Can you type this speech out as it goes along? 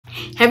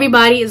Hey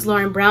everybody, it's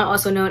Lauren Brown,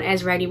 also known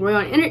as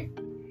Raggedyroyal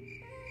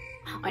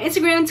on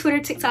Instagram, Twitter,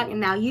 TikTok, and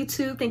now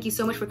YouTube. Thank you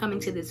so much for coming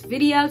to this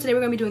video. Today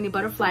we're going to be doing the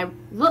butterfly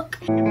look.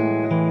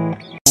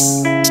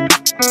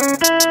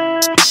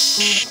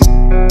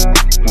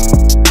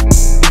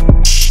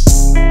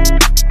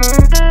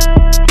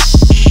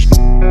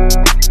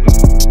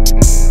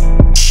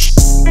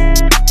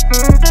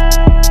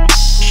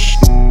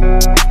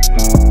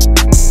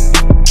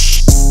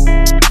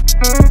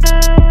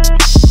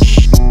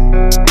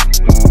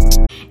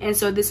 And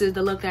so this is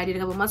the look that I did a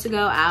couple months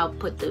ago. I'll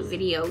put the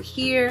video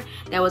here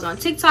that was on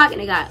TikTok, and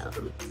it got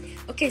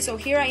okay. So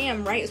here I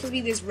am, right? It's supposed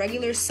to be this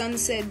regular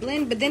sunset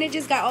blend, but then it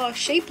just got all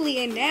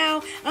shapely, and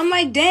now I'm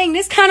like, dang,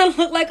 this kind of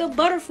looked like a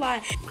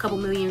butterfly. A couple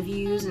million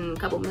views and a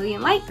couple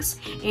million likes,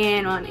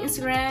 and on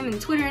Instagram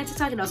and Twitter and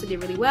TikTok it also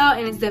did really well,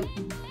 and it's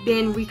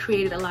been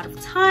recreated a lot of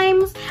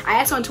times. I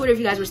asked on Twitter if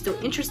you guys were still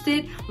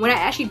interested. When I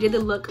actually did the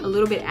look a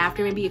little bit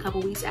after, maybe a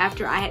couple weeks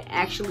after, I had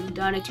actually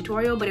done a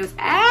tutorial, but it was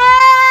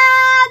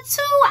 2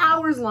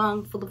 hours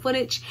long for the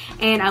footage,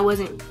 and I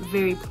wasn't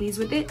very pleased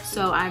with it,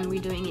 so I'm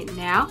redoing it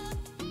now.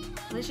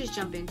 Let's just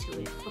jump into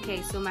it.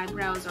 Okay, so my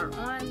brows are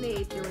on. They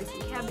ate their rice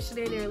and cabbage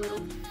today. They're a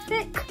little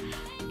thick.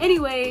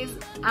 Anyways,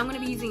 I'm going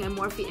to be using a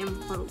Morphe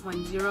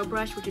M410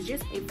 brush, which is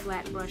just a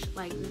flat brush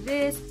like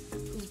this.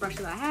 This brush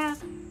that I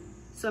have.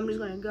 So I'm just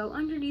going to go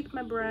underneath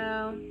my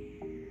brow.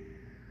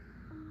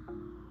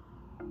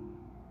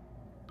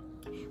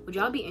 Would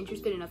y'all be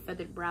interested in a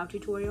feathered brow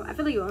tutorial? I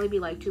feel like it would only be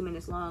like 2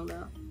 minutes long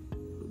though.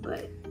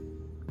 But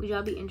would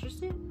y'all be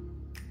interested?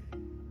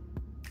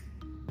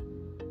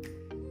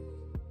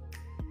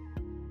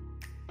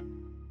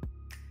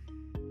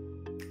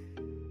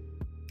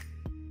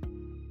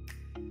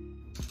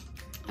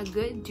 A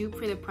good dupe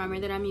for the primer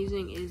that I'm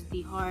using is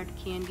the Hard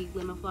Candy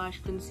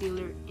Glimmerflash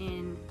Concealer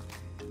in,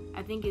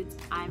 I think it's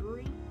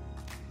Ivory.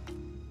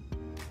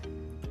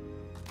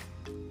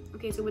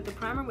 Okay, so with the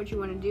primer, what you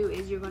want to do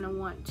is you're going to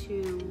want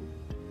to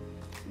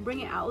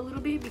bring it out a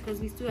little bit because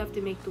we still have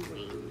to make the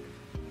wing.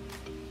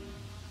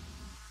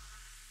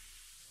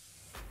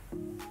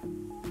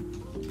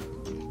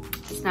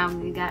 So now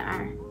we got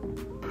our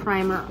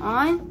primer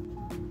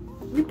on.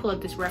 Let me pull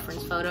up this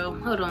reference photo.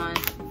 Hold on.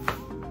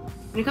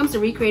 When it comes to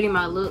recreating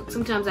my look,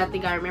 sometimes I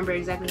think I remember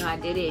exactly how I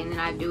did it, and then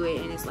I do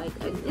it, and it's like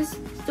it's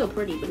still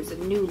pretty, but it's a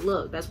new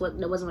look. That wasn't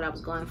what I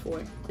was going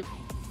for.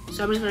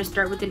 So I'm just gonna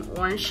start with an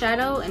orange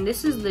shadow, and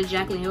this is the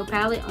Jaclyn Hill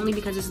palette, only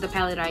because this is the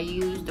palette I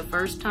used the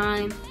first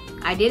time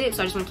I did it.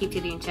 So I just want to keep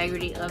to the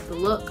integrity of the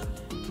look.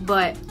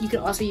 But you could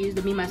also use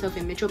the Me, Myself,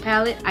 and Mitchell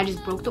palette. I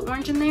just broke the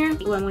orange in there.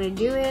 What I'm going to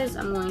do is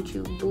I'm going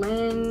to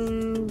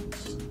blend,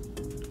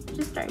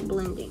 just start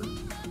blending.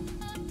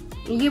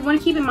 And you want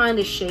to keep in mind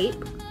the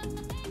shape.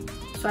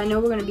 So I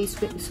know we're going to be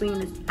swinging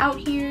this out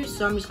here,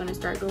 so I'm just going to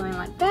start going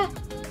like that.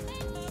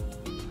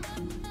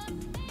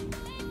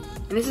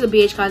 And this is a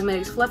BH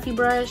Cosmetics fluffy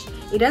brush.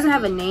 It doesn't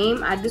have a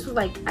name. I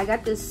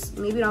got this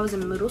maybe when I was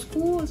in middle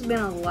school. It's been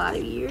a lot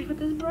of years with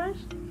this brush.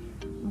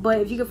 But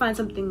if you can find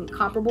something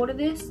comparable to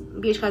this,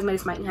 BH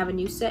Cosmetics might have a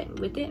new set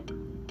with it.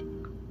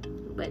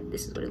 But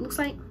this is what it looks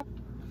like.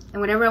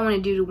 And whatever I want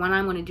to do to one eye,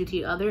 I'm going to do to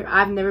the other.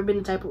 I've never been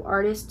the type of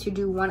artist to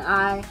do one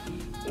eye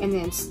and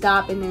then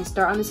stop and then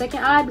start on the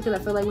second eye, because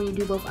I feel like when you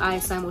do both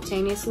eyes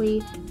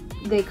simultaneously,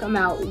 they come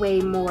out way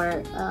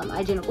more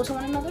identical to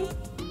one another.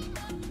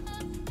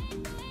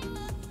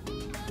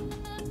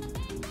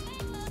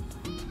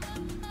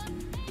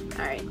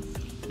 Alright,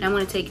 now I'm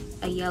going to take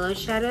a yellow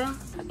shadow,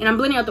 and I'm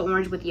blending out the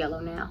orange with yellow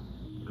now.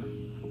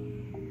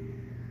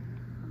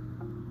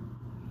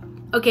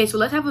 Okay, so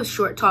let's have a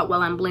short talk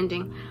while I'm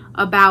blending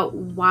about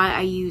why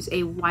I use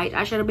a white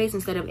eyeshadow base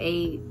instead of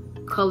a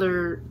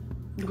color,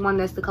 one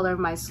that's the color of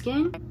my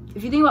skin.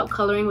 If you think about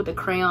coloring with a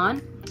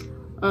crayon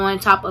on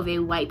top of a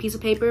white piece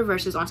of paper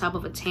versus on top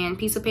of a tan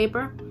piece of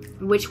paper,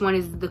 which one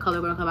is the color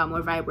going to come out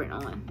more vibrant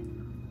on?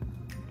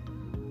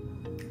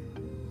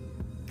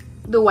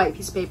 The white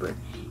piece of paper.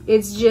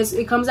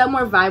 It comes out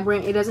more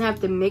vibrant. It doesn't have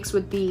to mix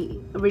with the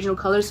original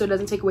color, so it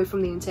doesn't take away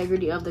from the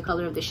integrity of the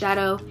color of the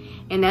shadow.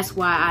 And that's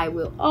why I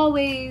will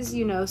always,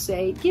 you know,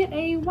 say get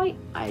a white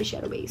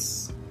eyeshadow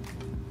base.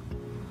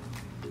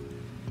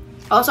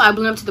 Also, I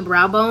blend up to the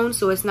brow bone,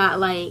 so it's not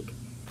like,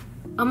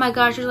 oh my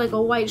gosh, there's like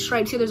a white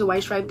stripe here, there's a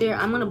white stripe there.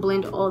 I'm gonna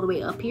blend all the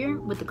way up here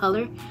with the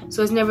color,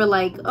 so it's never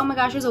like, oh my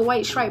gosh, there's a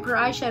white stripe. Her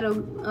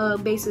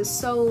eyeshadow base is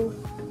so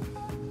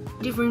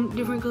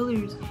different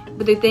colors.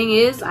 But the thing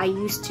is, I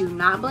used to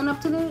not blend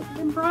up to the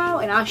brow,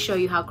 and I'll show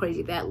you how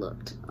crazy that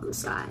looked on the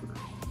side.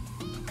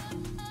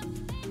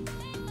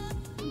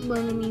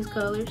 Blending these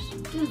colors,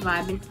 just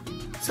vibing.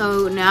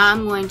 So now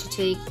I'm going to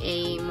take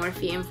a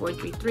Morphe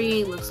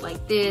M433, looks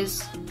like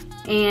this,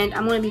 and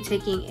I'm going to be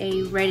taking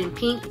a red and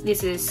pink.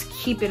 This is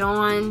Keep It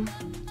On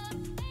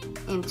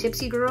and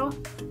Tipsy Girl.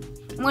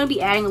 I'm going to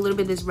be adding a little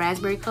bit of this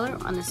raspberry color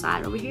on the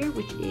side over here,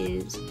 which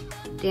is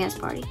Dance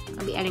Party.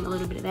 I'll be adding a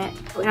little bit of that.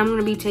 And I'm going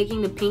to be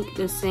taking the pink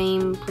the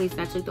same place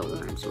that I took the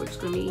orange. So we're just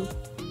going to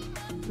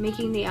be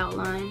making the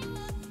outline.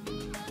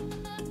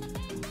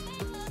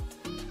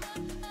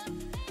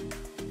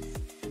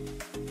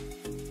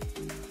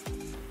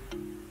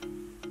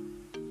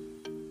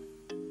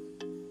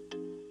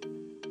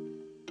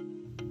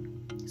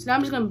 So now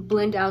I'm just gonna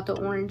blend out the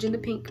orange and the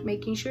pink,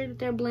 making sure that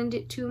they're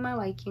blended to my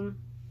liking.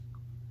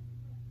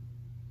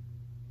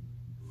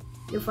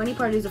 The funny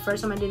part is the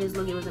first time I did this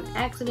look, it was an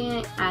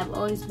accident. I've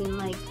always been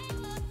like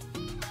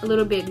a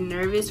little bit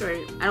nervous, or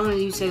I don't want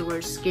to say the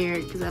word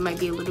scared because that might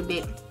be a little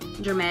bit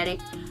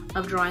dramatic,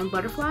 of drawing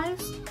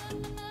butterflies,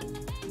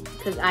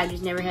 because I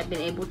just never have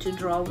been able to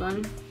draw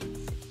one.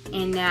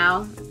 And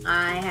now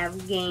I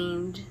have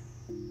gained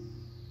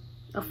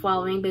a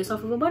following based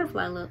off of a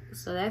butterfly look.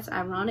 So that's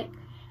ironic.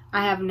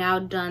 I have now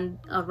done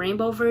a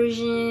rainbow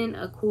version,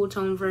 a cool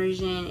tone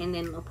version, and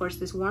then of course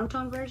this warm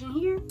tone version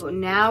here. So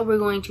now we're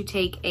going to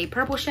take a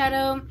purple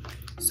shadow.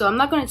 So I'm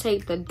not going to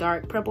take the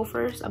dark purple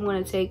first. I'm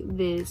going to take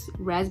this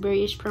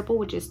raspberry-ish purple,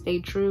 which is Stay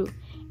True,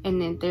 and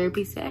then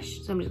Therapy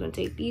Sesh. So I'm just going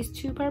to take these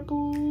two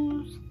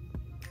purples.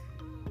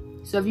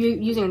 So if you're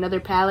using another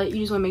palette,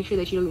 you just want to make sure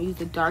that you don't use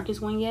the darkest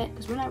one yet,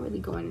 because we're not really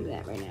going into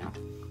that right now.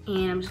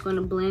 And I'm just going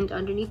to blend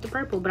underneath the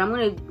purple, but I'm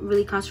going to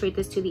really concentrate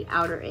this to the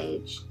outer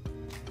edge.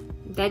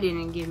 That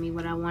didn't give me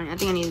what I wanted. I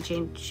think I need to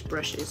change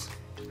brushes.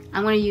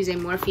 I'm going to use a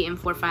Morphe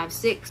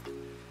M456. It's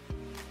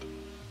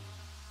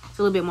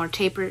a little bit more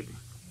tapered.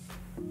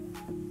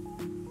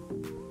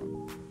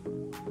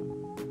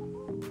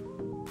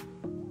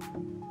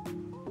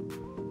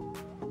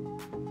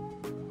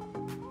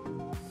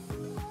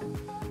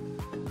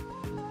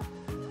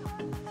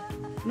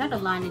 Not a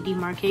line of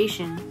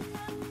demarcation.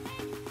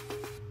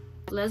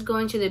 Let's go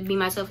into the Be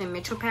Myself and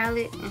Mitchell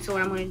palette. And so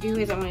what I'm going to do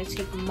is I'm going to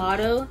take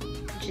Motto,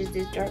 which is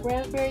this dark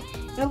raspberry,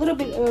 and a little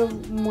bit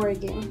of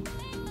Morgan,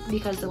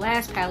 because the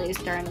last palette is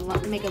starting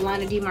to make a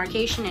line of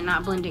demarcation and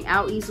not blending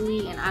out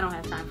easily, and I don't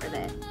have time for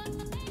that.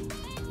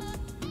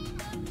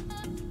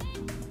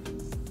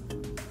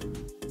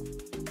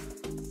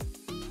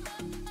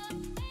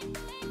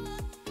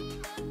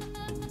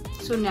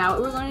 So now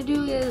what we're going to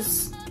do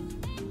is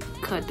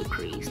cut the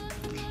crease.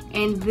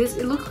 And this,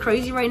 it looks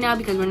crazy right now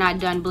because we're not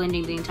done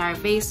blending the entire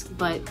face,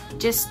 but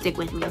just stick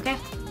with me, okay?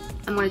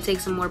 I'm going to take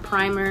some more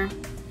primer.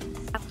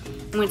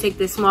 I'm going to take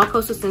this small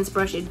Coastal Scents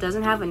brush. It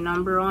doesn't have a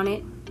number on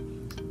it,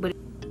 but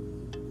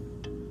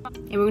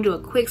and we're going to do a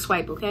quick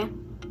swipe, okay? And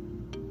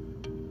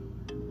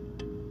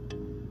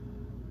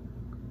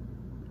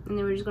then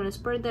we're just going to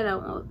spread that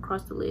out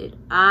across the lid.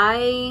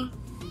 I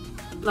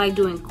like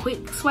doing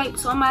quick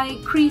swipes on my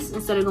crease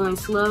instead of going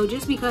slow,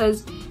 just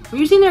because when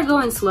you're sitting there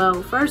going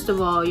slow, first of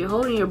all, you're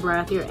holding your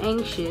breath, you're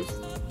anxious,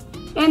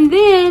 and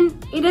then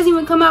it doesn't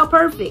even come out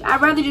perfect.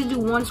 I'd rather just do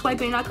one swipe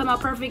and not come out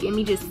perfect and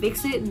me just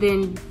fix it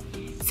than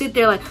sit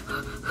there like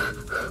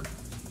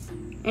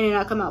and it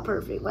not come out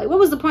perfect. Like, what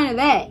was the point of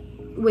that?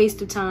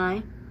 Waste of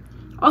time.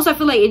 Also, I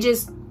feel like it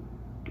just,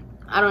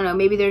 I don't know,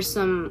 maybe there's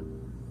some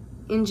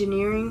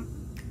engineering,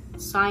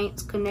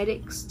 science,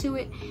 kinetics to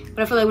it,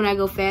 but I feel like when I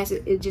go fast,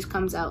 it just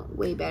comes out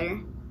way better.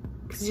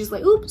 Because it's just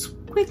like, oops,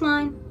 quick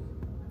line.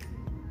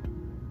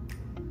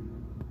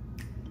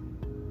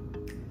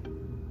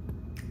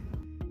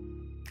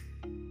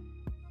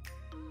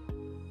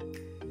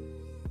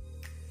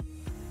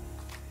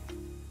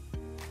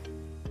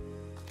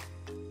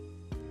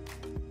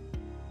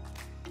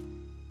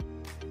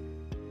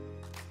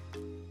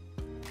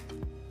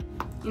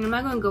 And I'm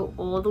not going to go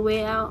all the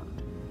way out.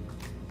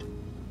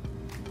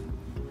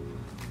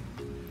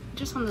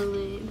 Just on the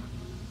lid.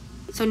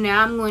 So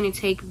now I'm going to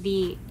take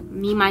the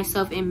Me,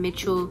 Myself, and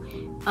Mitchell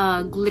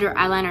glitter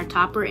eyeliner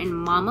topper in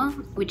Mama,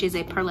 which is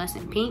a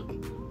pearlescent pink.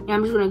 And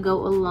I'm just going to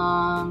go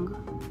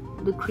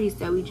along the crease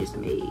that we just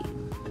made.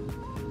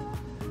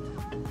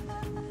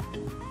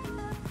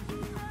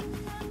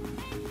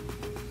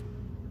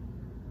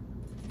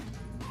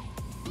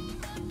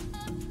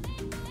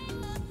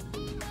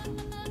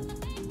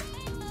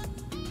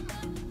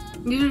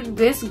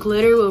 This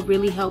glitter will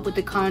really help with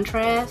the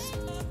contrast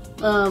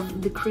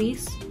of the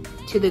crease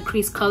to the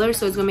crease color,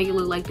 so it's gonna make it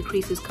look like the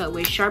crease is cut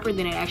way sharper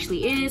than it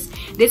actually is.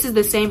 This is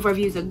the same for if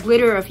you use a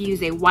glitter or if you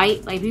use a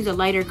white, like if you use a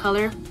lighter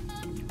color,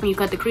 when you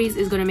cut the crease,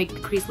 it's gonna make the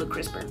crease look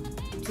crisper.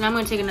 So now I'm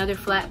gonna take another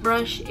flat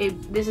brush.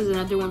 This is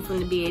another one from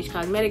the BH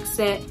Cosmetics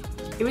set.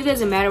 It really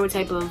doesn't matter what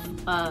type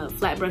of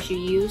flat brush you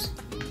use.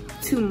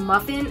 To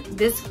Muffin,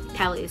 this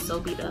palette is so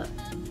beat up.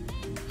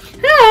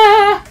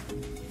 Ah!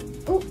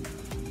 Oh.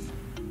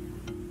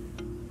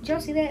 Did y'all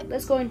see that?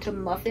 Let's go into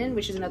Muffin,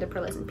 which is another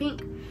pearlescent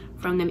pink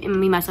from the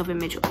Me, Myself, and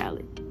Mitchell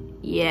palette.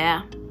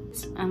 Yeah,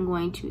 I'm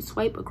going to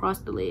swipe across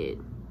the lid.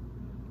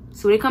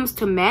 So when it comes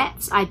to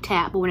mattes, I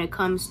tap, but when it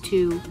comes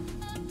to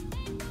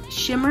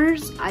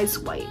shimmers, I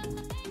swipe.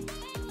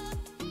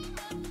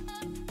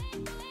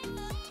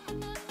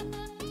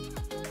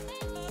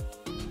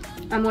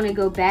 I'm going to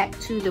go back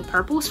to the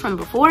purples from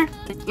before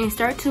and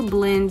start to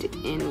blend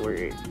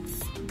inwards.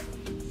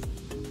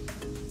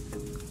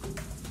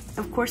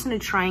 Of course, in a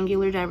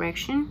triangular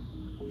direction,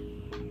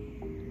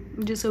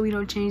 just so we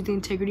don't change the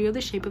integrity of the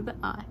shape of the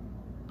eye.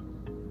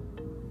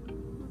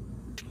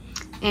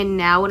 And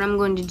now what I'm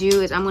going to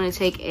do is I'm going to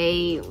take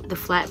the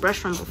flat brush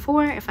from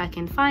before, if I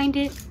can find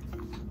it,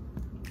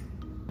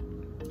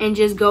 and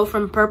just go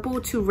from purple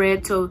to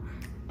red to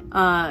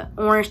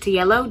orange to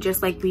yellow,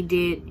 just like we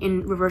did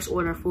in reverse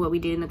order for what we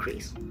did in the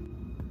crease.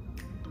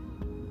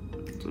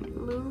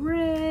 little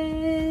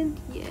red.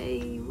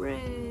 Yay,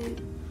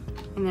 red.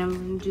 And then I'm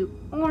gonna do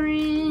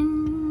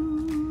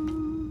orange.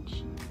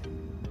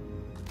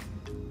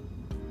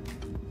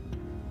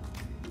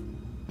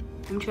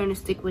 I'm trying to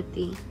stick with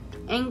the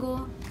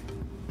angle.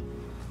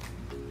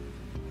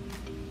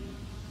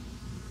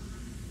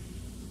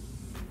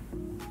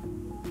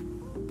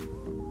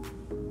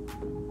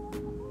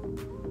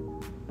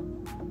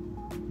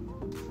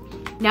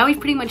 Now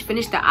we've pretty much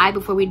finished the eye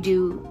before we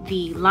do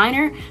the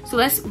liner. So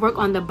let's work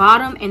on the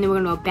bottom and then we're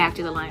gonna go back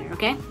to the liner,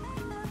 okay?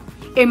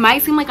 It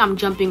might seem like I'm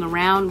jumping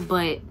around,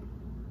 but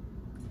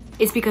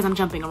it's because I'm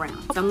jumping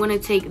around. So I'm gonna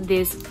take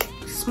this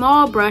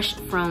small brush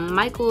from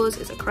Michaels.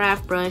 It's a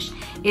craft brush.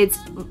 It's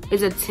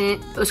a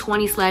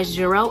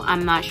 20/0.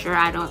 I'm not sure.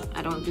 I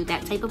don't do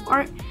that type of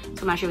art,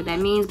 so I'm not sure what that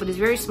means, but it's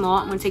very small.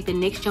 I'm gonna take the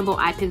NYX Jumbo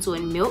Eye Pencil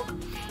in Milk.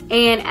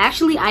 And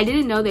actually, I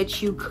didn't know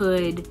that you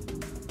could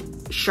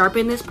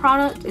sharpen this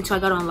product until I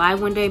got on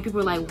live one day, and people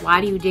were like, why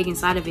do you dig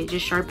inside of it?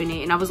 Just sharpen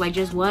it. And I was like,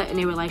 just what? And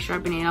they were like,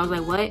 sharpen it. And I was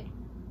like, what?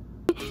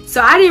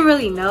 So I didn't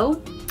really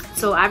know.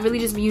 So I've really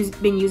just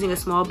been using a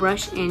small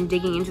brush and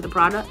digging into the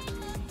product,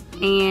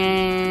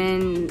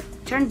 and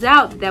turns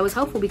out that was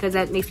helpful because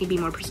that makes me be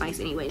more precise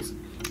anyways.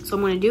 So what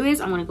I'm going to do is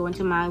I'm going to go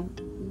into my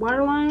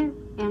waterline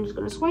and I'm just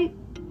going to swipe.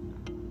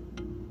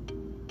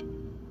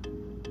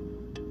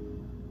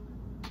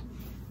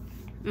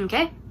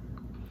 Okay.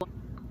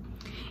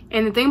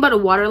 And the thing about a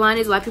waterline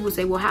is a lot of people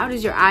say, well, how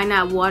does your eye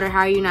not water? How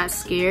are you not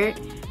scared?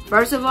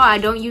 First of all, I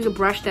don't use a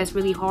brush that's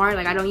really hard.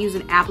 Like, I don't use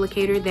an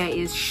applicator that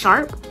is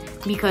sharp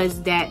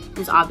because that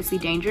is obviously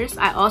dangerous.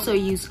 I also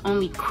use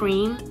only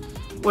cream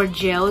or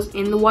gels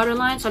in the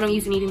waterline, so I don't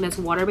use anything that's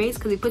water-based,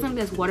 because if you put something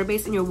that's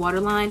water-based in your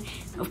waterline,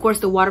 of course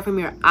the water from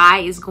your eye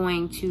is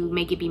going to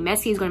make it be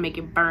messy. It's going to make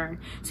it burn.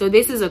 So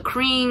this is a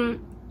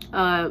cream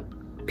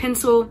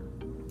pencil.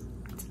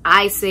 It's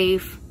eye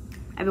safe.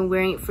 I've been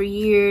wearing it for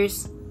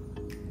years.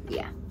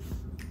 Yeah.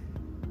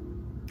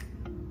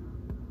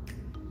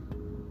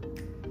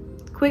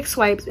 Quick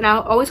swipes, and I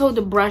always hold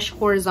the brush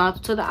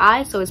horizontal to the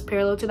eye, so it's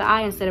parallel to the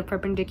eye instead of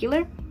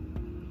perpendicular.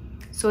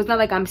 So it's not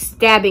like I'm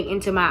stabbing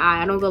into my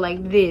eye. I don't go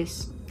like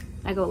this.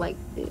 I go like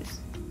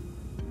this.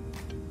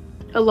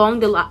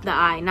 Along the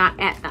eye, not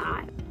at the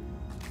eye.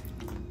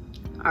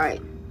 All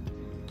right.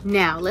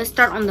 Now let's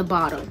start on the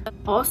bottom.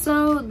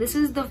 Also, this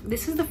is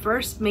the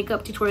first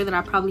makeup tutorial that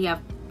I probably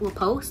will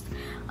post.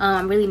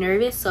 I'm really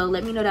nervous, so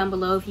let me know down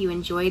below if you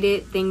enjoyed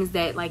it, things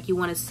that like you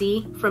want to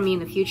see from me in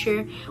the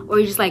future, or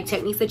you just like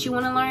techniques that you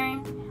want to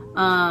learn.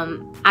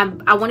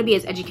 I want to be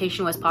as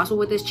educational as possible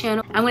with this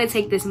channel. I'm going to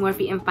take this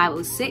Morphe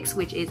M506,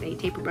 which is a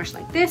taper brush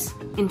like this,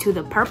 into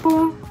the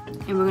purple,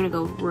 and we're going to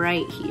go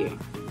right here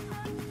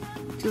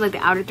to like the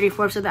outer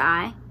 3/4 of the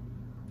eye.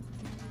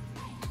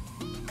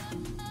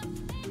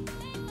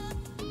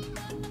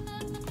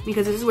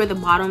 Because this is where the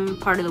bottom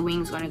part of the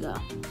wing is going to go.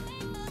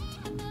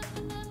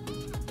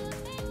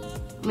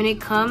 When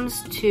it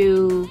comes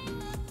to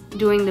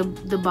doing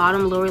the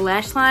bottom lower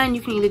lash line,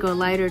 you can either go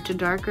lighter to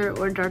darker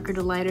or darker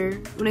to lighter.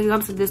 When it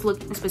comes to this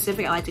look in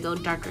specific, I like to go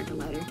darker to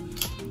lighter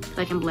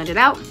so I can blend it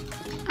out.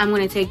 I'm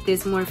going to take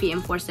this Morphe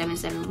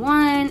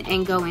M4771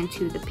 and go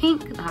into the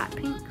pink, the hot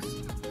pinks.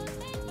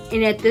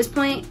 And at this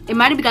point, it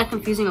might have got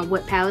confusing on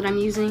what palette I'm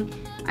using.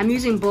 I'm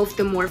using both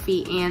the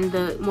Morphe and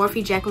the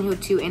Morphe Jaclyn Hill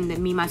 2 and the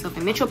Me, Myself,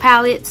 and Mitchell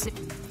palettes.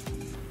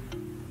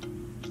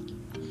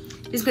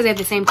 Just because they have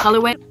the same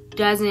colorway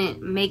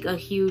doesn't make a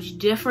huge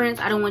difference.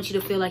 I don't want you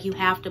to feel like you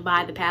have to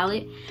buy the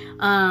palette.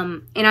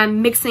 And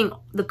I'm mixing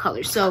the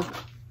colors. So,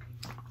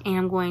 and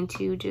I'm going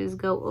to just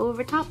go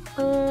over top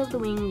of the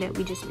wing that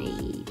we just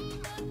made.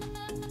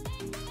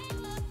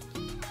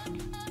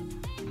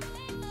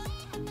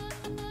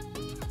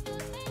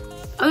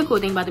 Other cool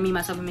thing about the Me,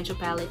 Myself, and Mitchell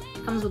palette,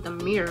 it comes with a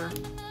mirror.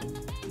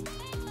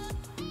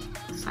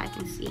 So I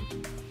can see.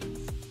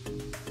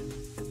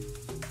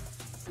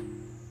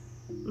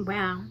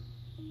 Wow.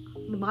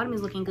 The bottom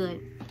is looking good.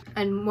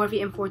 And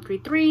Morphe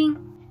M433. I'm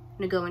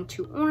gonna go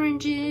into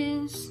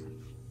oranges.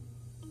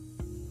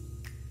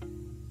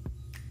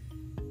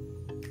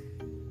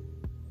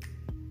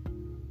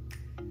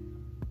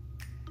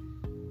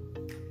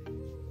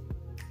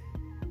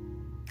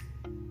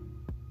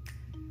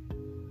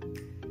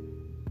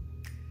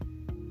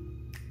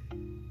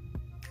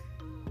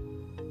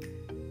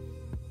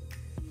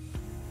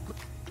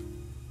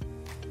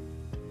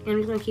 And I'm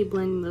just gonna keep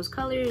blending those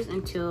colors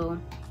until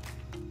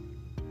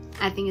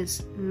I think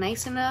it's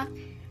nice enough.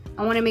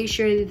 I want to make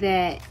sure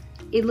that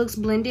it looks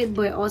blended,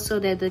 but also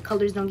that the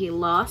colors don't get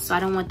lost. So I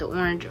don't want the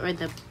orange or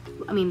the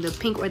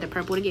pink or the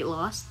purple to get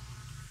lost.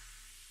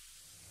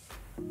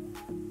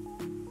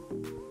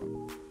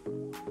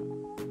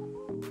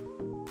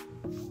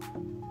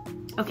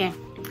 Okay,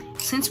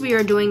 since we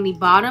are doing the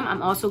bottom,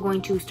 I'm also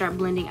going to start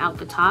blending out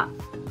the top.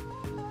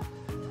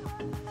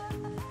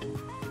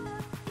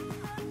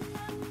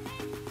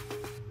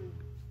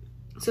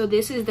 So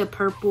this is the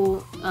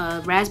purple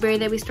raspberry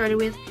that we started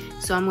with.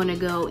 So I'm gonna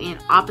go in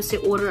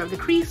opposite order of the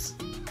crease.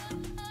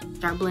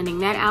 Start blending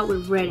that out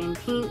with red and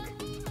pink.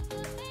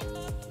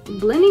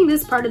 blending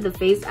this part of the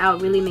face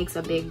out really makes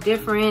a big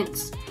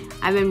difference.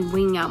 I've been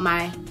winging out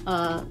my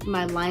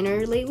my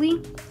liner lately.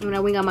 And when I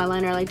wing out my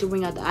liner, I like to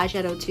wing out the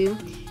eyeshadow too.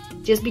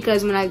 Just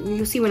because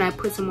you see when I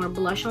put some more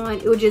blush on,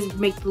 it will just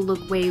make the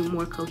look way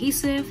more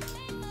cohesive.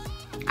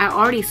 I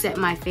already set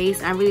my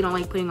face. I really don't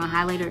like putting on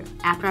highlighter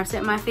after I've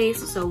set my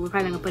face. So we're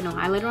probably not gonna put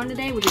no highlighter on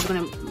today, which is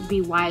gonna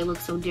be why it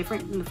looks so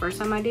different than the first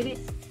time I did it.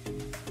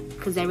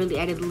 Because I really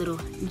added a little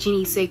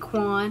Jenny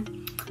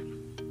Saquon.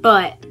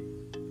 But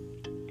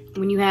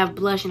when you have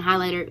blush and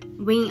highlighter,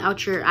 winging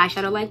out your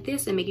eyeshadow like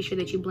this and making sure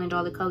that you blend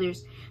all the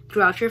colors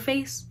throughout your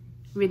face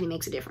really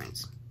makes a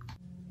difference.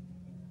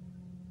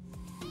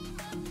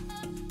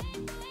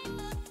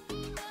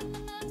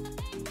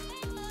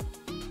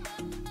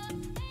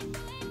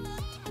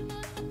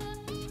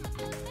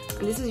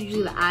 And this is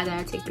usually the eye that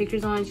I take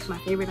pictures on. It's just my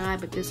favorite eye,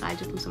 but this eye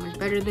just looks so much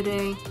better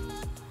today.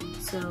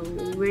 So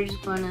we're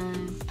just gonna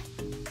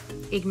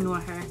ignore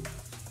her.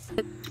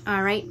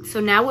 All right,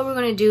 so now what we're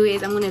gonna do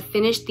is I'm gonna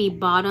finish the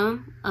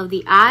bottom of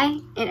the eye.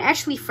 And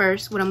actually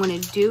first, what I'm gonna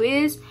do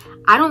is,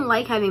 I don't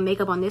like having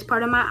makeup on this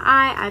part of my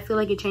eye. I feel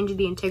like it changes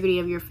the integrity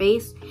of your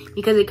face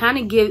because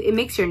it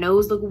makes your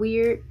nose look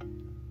weird.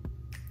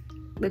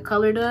 The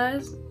color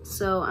does.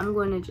 So I'm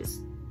gonna just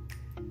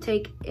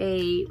take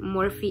a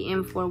Morphe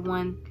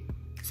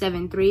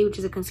M4173, which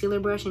is a concealer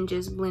brush, and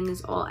just blend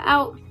this all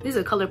out. This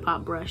is a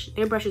ColourPop brush.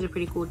 Their brushes are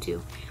pretty cool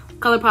too.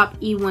 ColourPop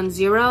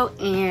E10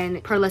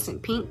 and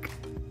Pearlescent Pink.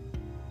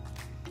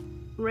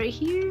 Right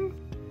here.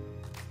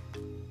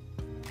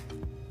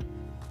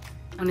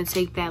 I'm gonna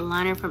take that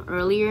liner from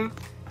earlier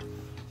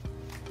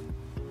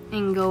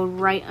and go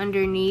right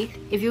underneath.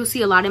 If you'll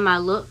see a lot in my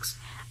looks,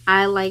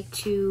 I like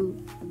to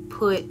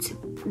put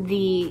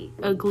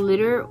a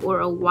glitter or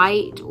a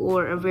white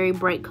or a very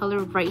bright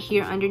color right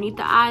here underneath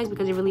the eyes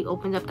because it really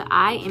opens up the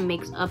eye and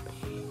makes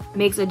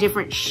a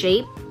different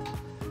shape.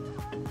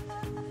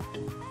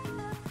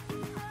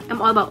 I'm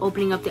all about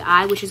opening up the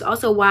eye, which is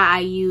also why I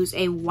use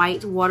a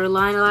white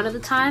waterline a lot of the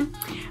time.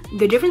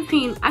 The difference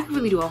between, I could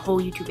really do a whole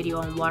YouTube video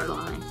on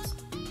waterlines.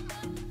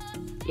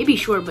 It'd be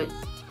short, but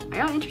are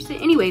y'all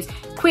interested? Anyways,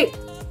 quick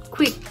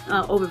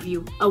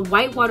overview. A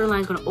white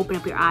waterline is going to open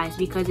up your eyes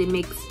because it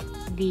makes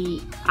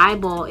the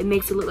eyeball, it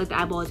makes it look like the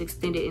eyeball is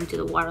extended into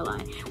the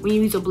waterline. When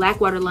you use a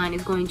black waterline,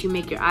 it's going to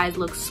make your eyes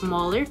look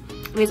smaller,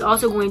 and it's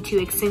also going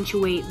to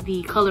accentuate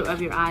the color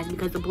of your eyes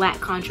because the black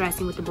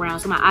contrasting with the brown.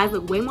 So my eyes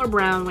look way more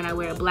brown when I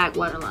wear a black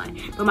waterline,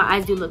 but my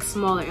eyes do look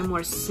smaller and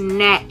more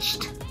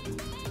snatched.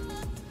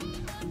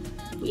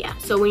 Yeah,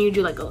 so when you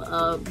do like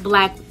a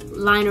black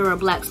liner or a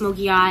black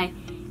smoky eye,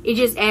 it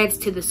just adds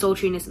to the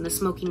sultriness and the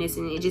smokiness,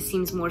 and it just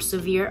seems more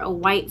severe. A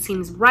white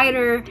seems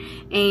brighter,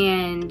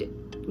 and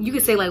you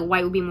could say like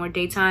white would be more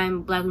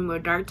daytime, black would be more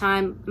dark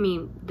time. I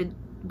mean, the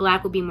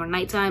black would be more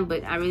nighttime,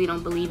 but I really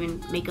don't believe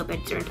in makeup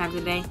at certain times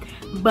of day.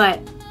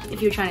 But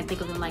if you're trying to think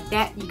of them like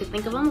that, you could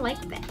think of them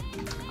like that.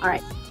 All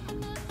right,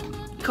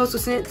 Coastal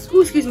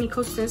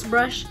Scents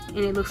brush, and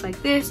it looks like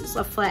this. It's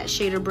a flat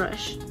shader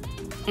brush,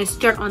 and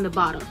start on the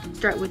bottom.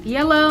 Start with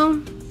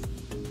yellow,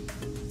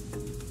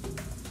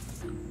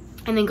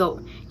 and then go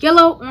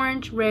yellow,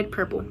 orange, red,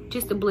 purple,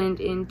 just to blend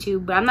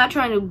into, but I'm not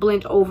trying to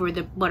blend over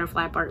the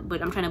butterfly part,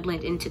 but I'm trying to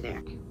blend into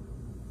there.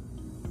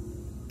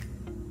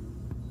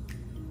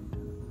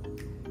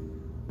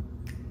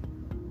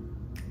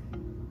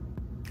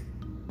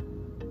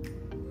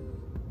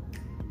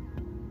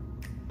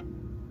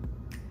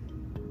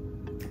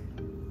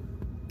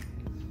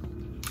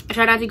 I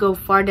try not to go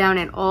far down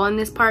at all in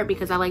this part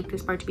because I like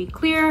this part to be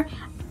clear.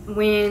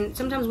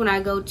 Sometimes when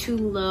I go too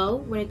low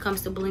when it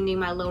comes to blending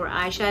my lower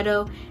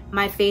eyeshadow,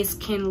 my bags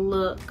can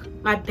look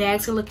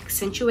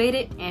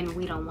accentuated, and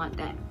we don't want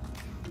that.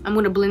 I'm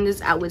gonna blend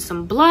this out with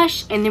some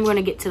blush, and then we're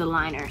gonna get to the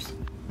liners.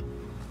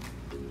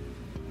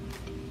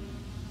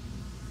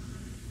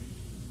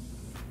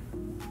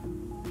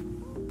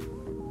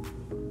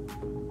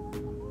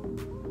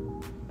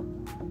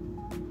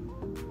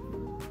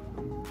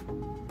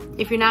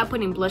 If you're not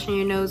putting blush on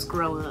your nose,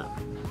 grow up.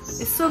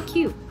 It's so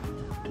cute.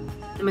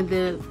 With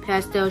the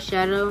pastel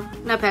shadow,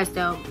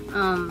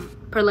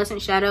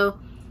 pearlescent shadow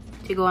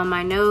to go on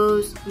my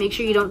nose. Make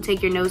sure you don't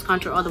take your nose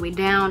contour all the way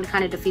down. It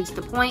kind of defeats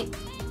the point.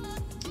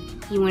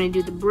 You want to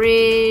do the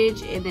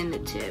bridge and then the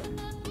tip.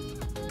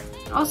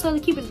 Also the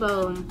Cupid's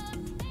bow.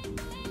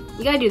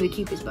 You gotta do the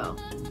Cupid's bow.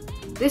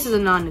 This is a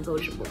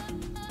non-negotiable.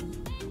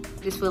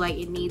 I just feel like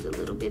it needs a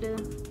little bit of.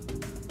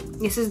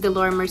 This is the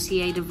Laura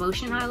Mercier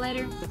Devotion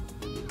highlighter.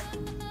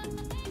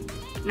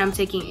 And I'm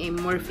taking a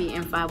Morphe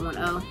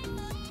M510.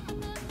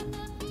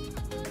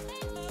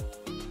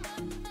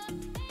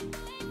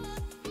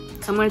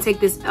 So I'm going to take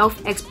this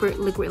e.l.f. Expert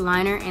Liquid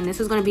Liner, and this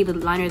is going to be the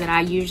liner that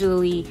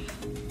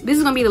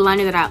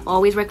I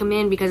always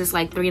recommend because it's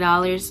like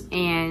 $3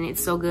 and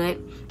it's so good.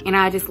 And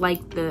I just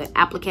like the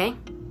applique.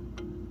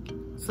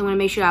 So I'm going to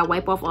make sure I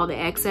wipe off all the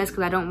excess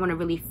because I don't want a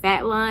really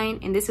fat line.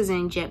 And this is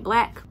in Jet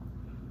Black.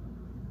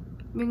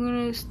 We're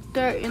going to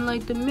start in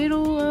like the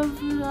middle of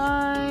the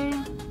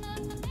eye.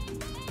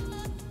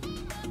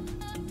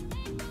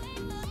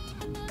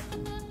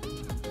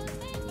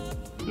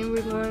 and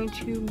we're going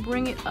to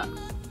bring it up.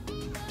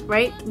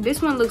 Right,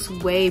 this one looks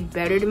way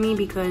better to me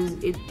because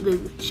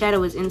the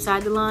shadow is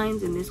inside the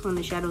lines, and this one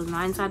the shadow is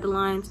not inside the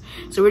lines.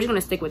 So we're just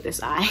gonna stick with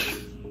this eye.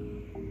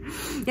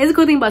 That's the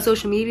cool thing about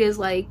social media is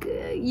like,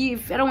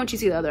 if I don't want you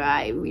to see the other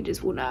eye, we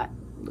just will not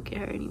look at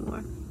her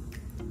anymore.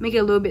 Make it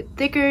a little bit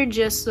thicker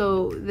just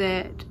so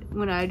that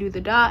when I do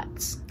the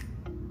dots,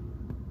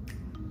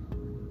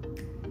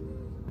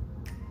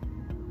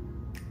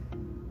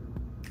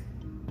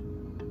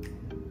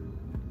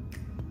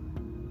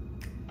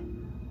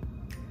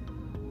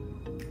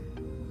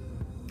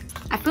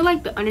 I feel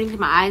like the underneath of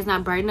my eye is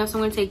not bright enough, so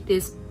I'm gonna take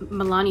this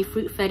Milani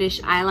Fruit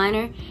Fetish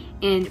eyeliner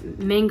and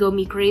Mango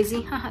Me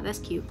Crazy. Haha, that's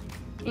cute.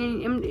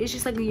 And it's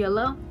just like a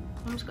yellow.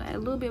 I'm just gonna add a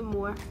little bit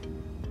more.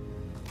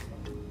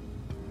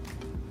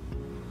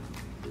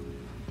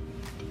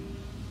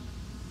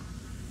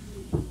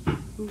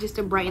 Just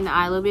to brighten the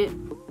eye a little bit.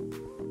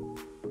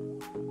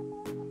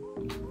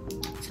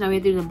 So now we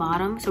have to do the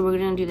bottom. So we're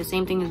gonna do the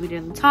same thing as we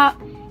did on the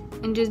top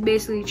and just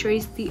basically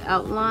trace the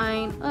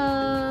outline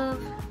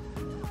of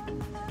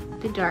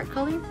the dark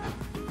color.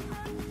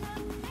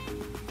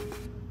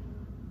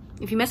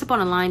 If you mess up on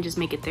a line, just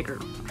make it thicker.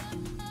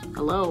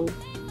 Hello.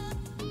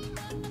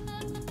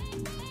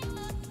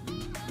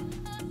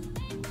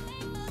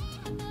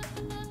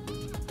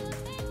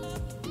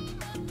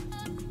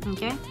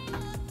 Okay.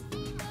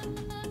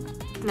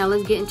 Now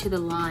let's get into the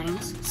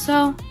lines.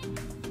 So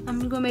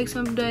I'm gonna make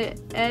some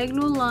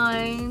diagonal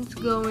lines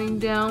going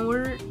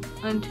downward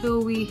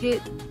until we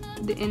hit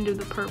the end of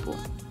the purple.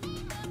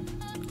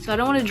 So I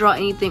don't want to draw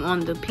anything on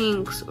the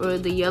pinks or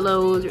the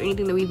yellows or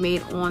anything that we've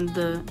made on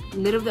the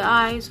lid of the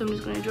eye. So I'm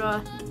just gonna draw.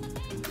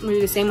 I'm gonna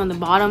do the same on the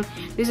bottom.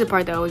 This is the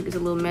part that always gets a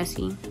little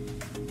messy.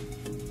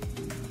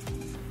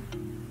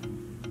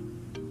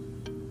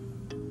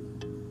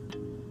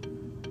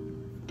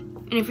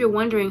 And if you're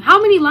wondering,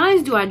 how many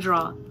lines do I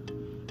draw?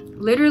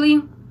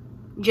 Literally,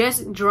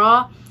 just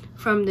draw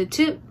from the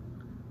tip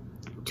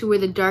to where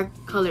the dark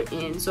color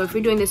ends. So if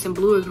you're doing this in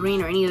blue or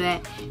green or any of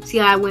that, see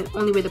how I went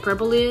only where the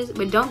purple is?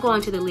 But don't go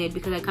onto the lid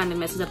because that kind of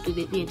messes up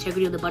the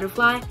integrity of the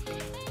butterfly.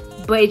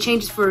 But it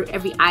changes for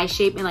every eye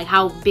shape and like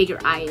how big your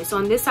eye is. So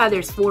on this side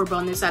there's 4, but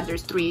on this side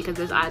there's 3 because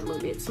this eye is a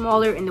little bit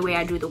smaller in the way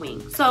I do the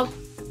wing. So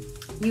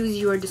use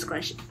your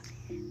discretion.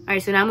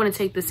 Alright, so now I'm going to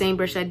take the same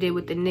brush I did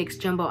with the NYX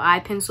Jumbo Eye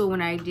Pencil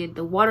when I did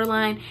the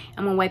waterline.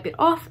 I'm going to wipe it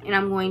off and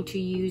I'm going to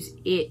use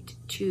it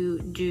to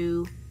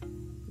do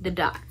the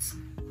dots.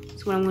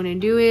 So what I'm going to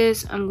do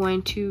is I'm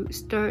going to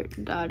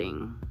start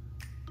dotting.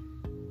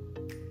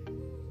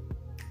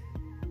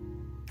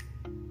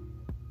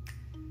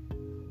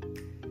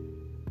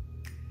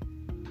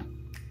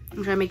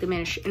 I'm trying to make them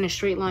in a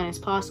straight line as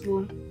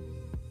possible.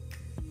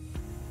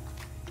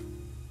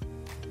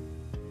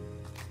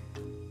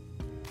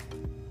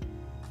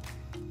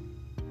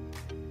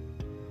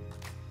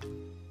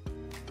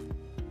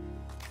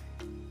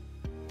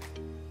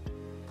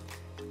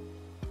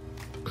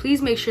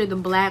 Please make sure the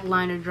black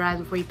liner dries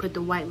before you put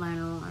the white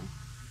liner on,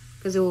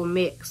 because it will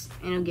mix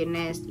and it'll get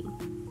nasty.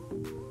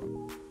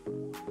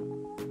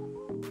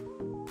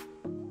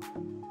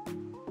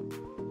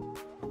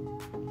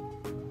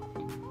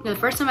 Now, the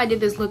first time I did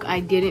this look, I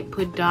didn't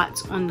put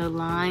dots on the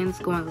lines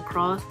going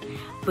across,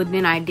 but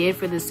then I did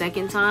for the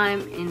second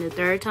time and the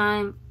third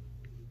time.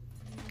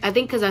 I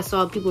think because I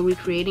saw people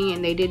recreating it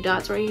and they did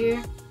dots right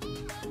here.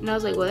 And I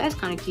was like, well, that's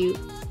kind of cute.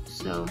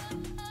 So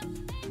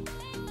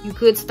you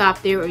could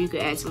stop there or you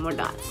could add some more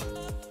dots.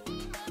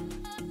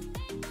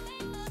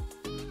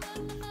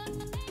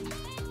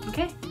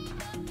 Okay.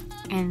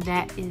 And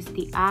that is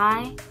the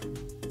eye.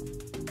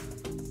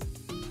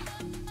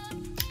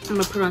 I'm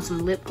gonna put on some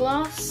lip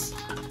gloss.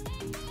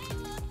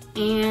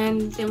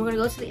 And then we're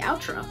gonna go to the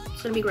outro.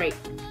 It's gonna be great.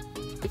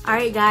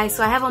 Alright guys,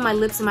 so I have on my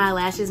lips and my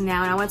eyelashes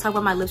now, and I want to talk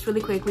about my lips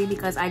really quickly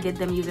because I did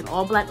them using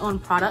all black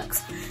owned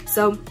products.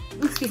 So,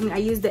 excuse me, I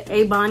used the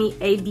Ebony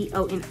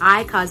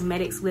ABONI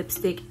Cosmetics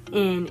lipstick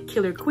in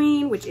Killer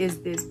Queen, which is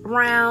this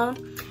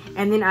brown.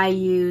 And then I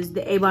used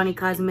the Ebony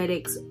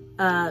Cosmetics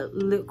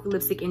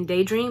lipstick in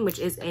Daydream, which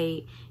is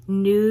a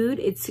nude.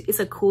 It's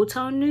a cool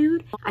tone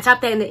nude. I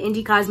topped that in the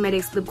Indie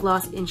Cosmetics lip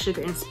gloss in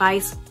Sugar and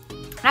Spice.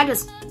 And I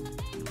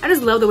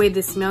just love the way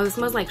this smells. It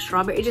smells like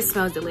strawberry. It just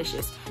smells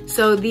delicious.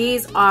 So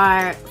these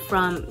are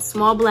from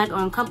small black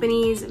owned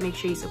companies. Make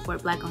sure you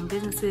support black owned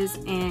businesses.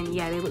 And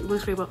yeah, it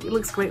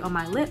looks great on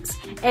my lips.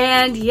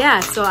 And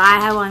yeah, so I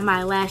have on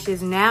my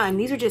lashes now. And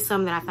these are just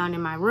some that I found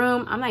in my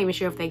room. I'm not even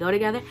sure if they go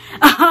together.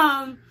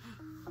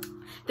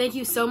 Thank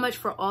you so much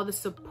for all the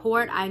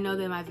support. I know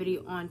that my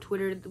video on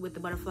Twitter with the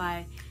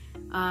butterfly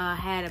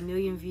had 1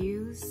 million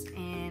views,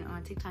 and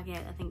on TikTok it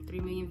had, I think, 3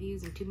 million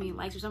views and 2 million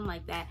likes or something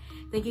like that.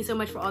 Thank you so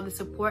much for all the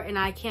support, and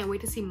I can't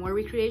wait to see more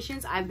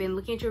recreations. I've been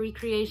looking at your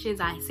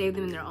recreations. I save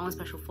them in their own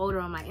special folder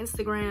on my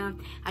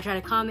Instagram. I try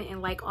to comment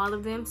and like all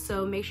of them,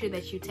 so make sure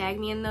that you tag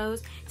me in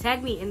those.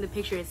 Tag me in the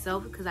picture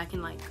itself because I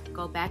can like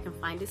go back and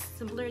find it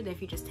simpler than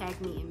if you just tag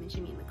me and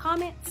mention me in the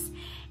comments.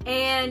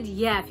 And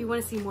yeah, if you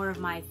want to see more of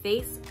my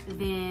face,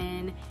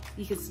 then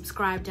you can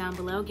subscribe down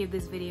below. Give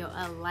this video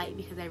a like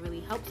because that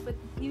really helps with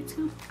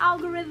YouTube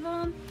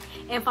algorithm.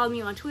 And follow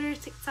me on Twitter,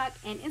 TikTok,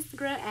 and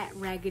Instagram at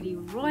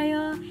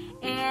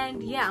Raggedyroyal.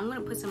 And yeah, I'm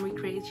gonna put some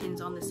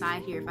recreations on the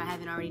side here if I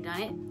haven't already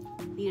done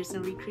it. These are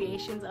some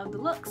recreations of the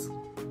looks.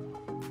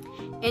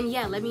 And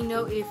yeah, let me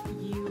know if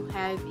you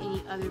have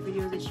any other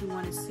videos that you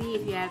want to see,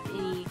 if you have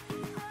any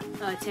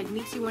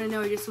techniques you want to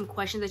know, or just some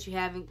questions that you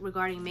have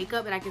regarding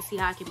makeup, and I can see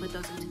how I can put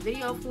those into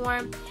video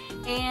form.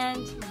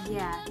 And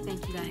yeah,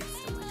 thank you guys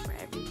so much for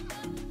everything.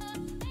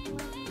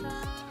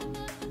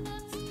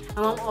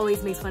 My mom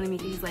always makes fun of me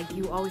because she's like,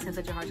 you always have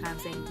such a hard time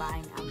saying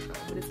bye and outro,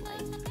 but it's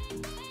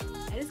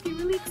like, I just get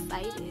really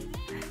excited.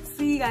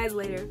 See you guys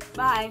later.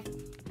 Bye.